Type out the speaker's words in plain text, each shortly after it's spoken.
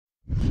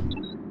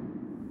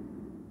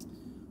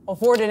Well,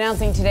 Ford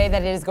announcing today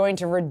that it is going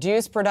to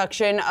reduce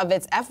production of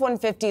its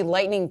F-150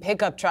 Lightning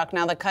pickup truck.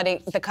 Now, the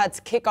cuts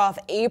kick off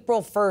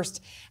April 1st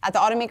at the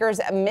automaker's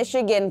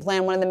Michigan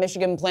plant, one of the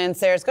Michigan plants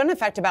there. It's going to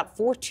affect about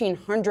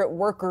 1,400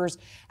 workers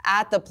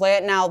at the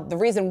plant. Now, the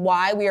reason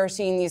why we are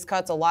seeing these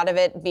cuts, a lot of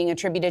it being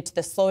attributed to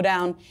the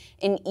slowdown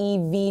in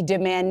EV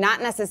demand,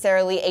 not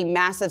necessarily a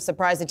massive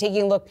surprise. And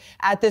taking a look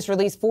at this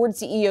release, Ford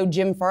CEO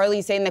Jim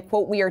Farley saying that,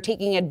 quote, "We are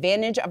taking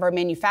advantage of our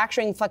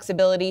manufacturing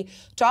flexibility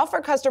to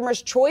offer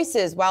customers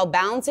choices while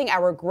balancing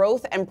our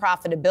growth and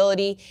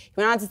profitability." He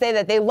went on to say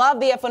that they love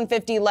the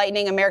F-150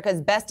 Lightning, America's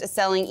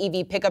best-selling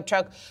EV pickup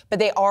truck, but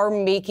they are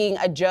making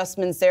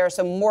adjustments there.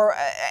 So more,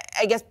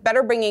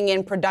 better bringing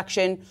in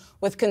production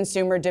with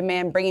consumer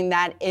demand, bringing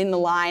that in the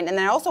line. And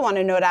then I also want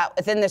to note out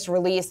within this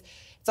release,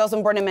 it's also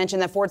important to mention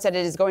that Ford said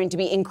it is going to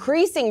be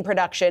increasing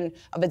production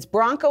of its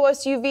Bronco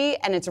SUV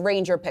and its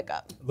Ranger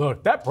pickup.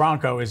 Look, that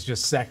Bronco is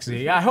just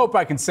sexy. I hope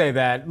I can say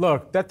that.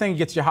 Look, that thing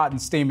gets you hot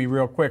and steamy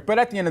real quick. But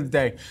at the end of the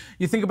day,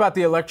 you think about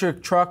the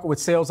electric truck with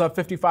sales up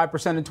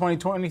 55% in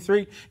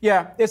 2023.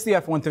 Yeah, it's the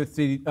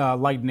F-150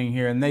 Lightning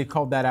here, and they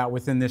called that out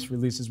within this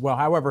release as well.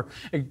 However,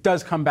 it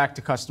does come back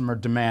to customer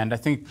demand. I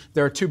think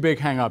there are two big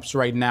hangups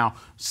right now.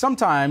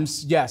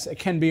 Sometimes, yes, it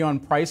can be on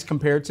price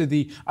compared to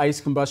the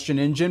ICE combustion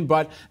engine,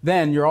 but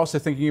then you're also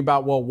thinking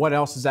about, well, what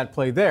else is at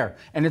play there?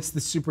 And it's the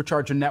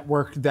supercharger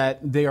network that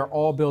they are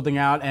all building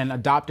out and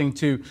adopting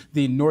to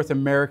the North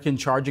American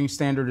charging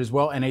standard as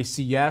well,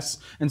 NACS.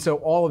 And so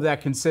all of that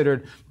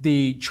considered,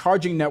 the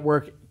charging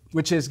network,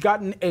 which has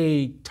gotten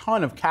a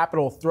ton of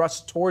capital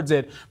thrust towards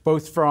it,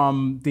 both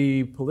from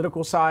the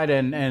political side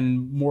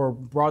and more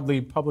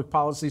broadly public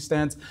policy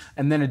stance,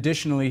 and then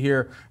additionally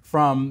here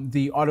from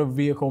the auto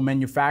vehicle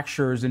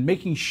manufacturers, and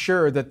making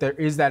sure that there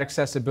is that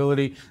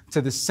accessibility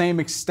to the same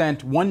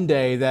extent one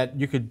day that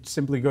you could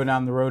simply go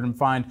down the road and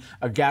find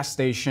a gas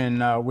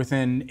station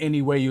within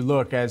any way you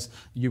look, as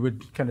you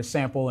would kind of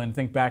sample and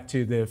think back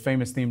to the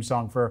famous theme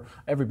song for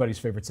everybody's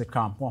favorite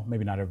sitcom. Well,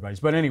 maybe not everybody's,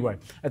 but anyway,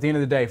 at the end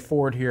of the day,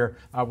 Ford here,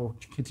 we're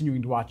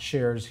continuing to watch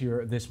shares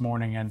here this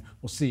morning, and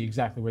we'll see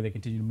exactly where they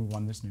continue to move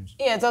on this news.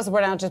 Yeah, it's also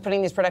important, just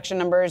putting these production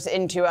numbers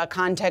into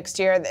context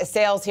here. The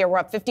sales here were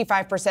up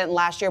 55%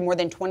 last year, more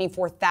than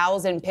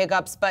 24,000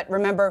 pickups. But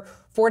remember,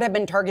 Ford had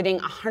been targeting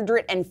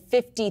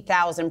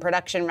 150,000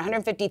 production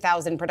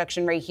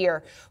rate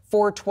here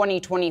for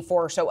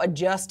 2024. So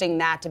adjusting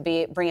that to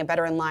bring it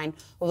better in line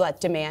with what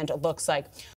demand looks like.